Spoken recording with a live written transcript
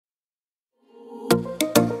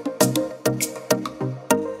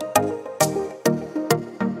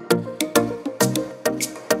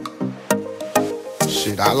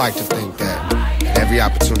I like to think that every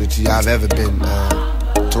opportunity I've ever been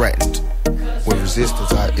threatened with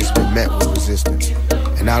resistance, it's been met with resistance.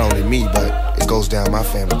 And not only me, but it goes down my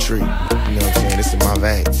family tree. You know what I'm saying? It's in my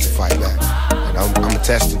veins to fight back. And I'm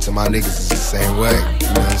attesting to my niggas is the same way.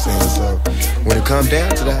 You know what I'm saying? So when it comes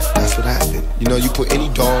down to that, that's what happened. You know, you put any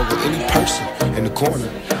dog or any person in the corner,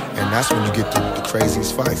 and that's when you get the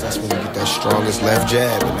craziest fights. That's when you get that strongest left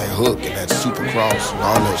jab and that hook and that super cross and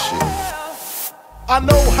all that shit. I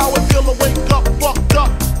know how it feel to wake up, fucked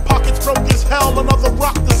up. Pockets broke as hell, another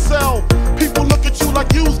rock to sell. People look at you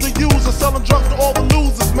like you's the user, selling drugs to all the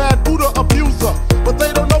losers, mad Buddha abuser. But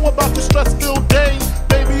they don't know about the stress-filled day.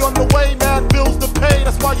 Baby on the way, mad bills to pay.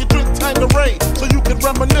 That's why you drink Tanqueray, so you can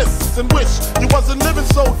reminisce and wish you wasn't living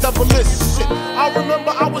so devilish. Shit. I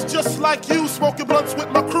remember I was just like you, smoking blunts with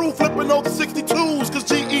my crew, flipping over 62s, cause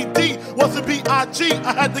GED wasn't B.I.G.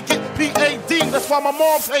 I had to get P.A.D. That's why my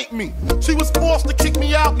mom hate me. She was forced to kick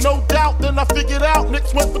me out, no doubt. Then I figured out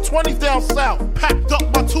Knicks went for 20s down south. Packed up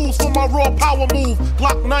my tools for my raw power move.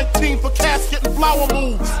 Glock 19 for casket and flower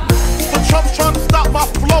moves. The Trump's trying to stop my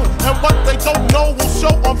flow, and what they don't know will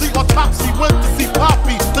show on the autopsy. Went to see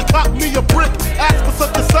Poppy to cop me a brick. Asked for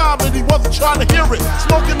such assignment, he wasn't trying to hear it.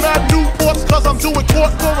 Smoking mad Newports cause I'm doing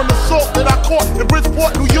court for an assault that I caught in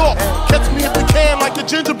Bridgeport, New York. Catch me if you can like a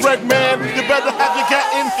gingerbread man. You better have your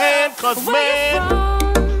gat in hand, cause man,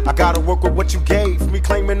 I gotta work with what you gave me,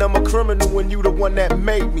 claiming I'm a criminal when you the one that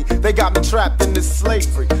made me. They got me trapped in this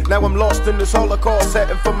slavery. Now I'm lost in this Holocaust,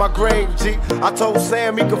 heading for my grave, G. I told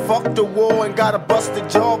Sam he could fuck the war and got a busted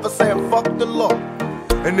jaw for saying fuck the law.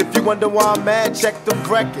 And if you wonder why I'm mad, check the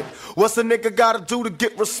record. What's a nigga gotta do to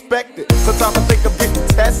get respected? Sometimes I think I'm getting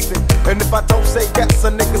tested, and if I don't say yes, a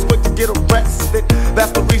nigga's quick to get arrested.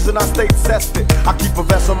 That's the reason I stay tested. I keep a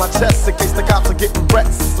vest on my chest in case the cops are getting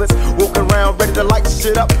restless. Walking around ready to light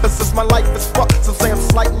shit up, but since my life is fucked, some say I'm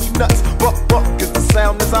slightly nuts. Buck is the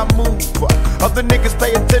sound as I move. Other niggas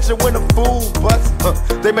pay attention when a fool busts.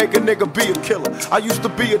 They make a nigga be a killer. I used to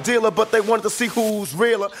be a dealer, but they wanted to see who's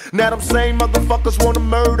realer. Now them same motherfuckers wanna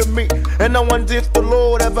murder me, and I wonder if the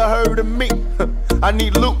Lord ever heard of me. I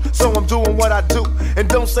need loot, so I'm doing what I do. And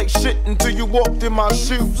don't say shit until you walked in my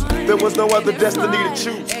shoes. There was no other destiny to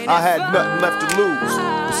choose. I had nothing left to lose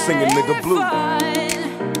but singing nigga blues.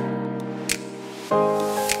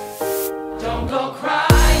 Don't go crying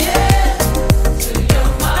to your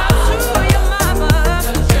mama,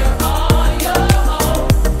 'cause you're on your own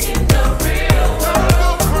in the real world. Don't go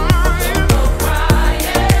crying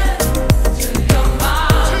to your mama,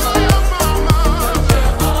 'cause you're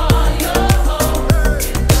on your own.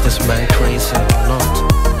 Is this man crazy or not?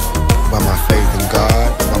 By my faith in God,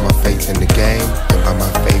 by my faith in the game, and by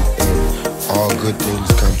my faith in all good things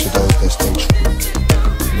come to those that stay true.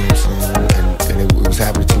 You know what I'm saying? And it was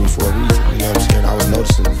happening to me for a reason. You know what I'm saying? I was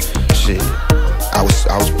noticing shit. I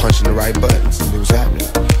was punching the right buttons, and it was happening.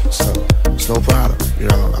 So it's no problem. You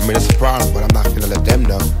know, I mean it's a problem, but I'm not finna let them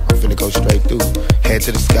know. I'm finna go straight through, head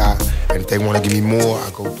to the sky. And if they wanna give me more, I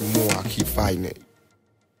go through more. I keep fighting it.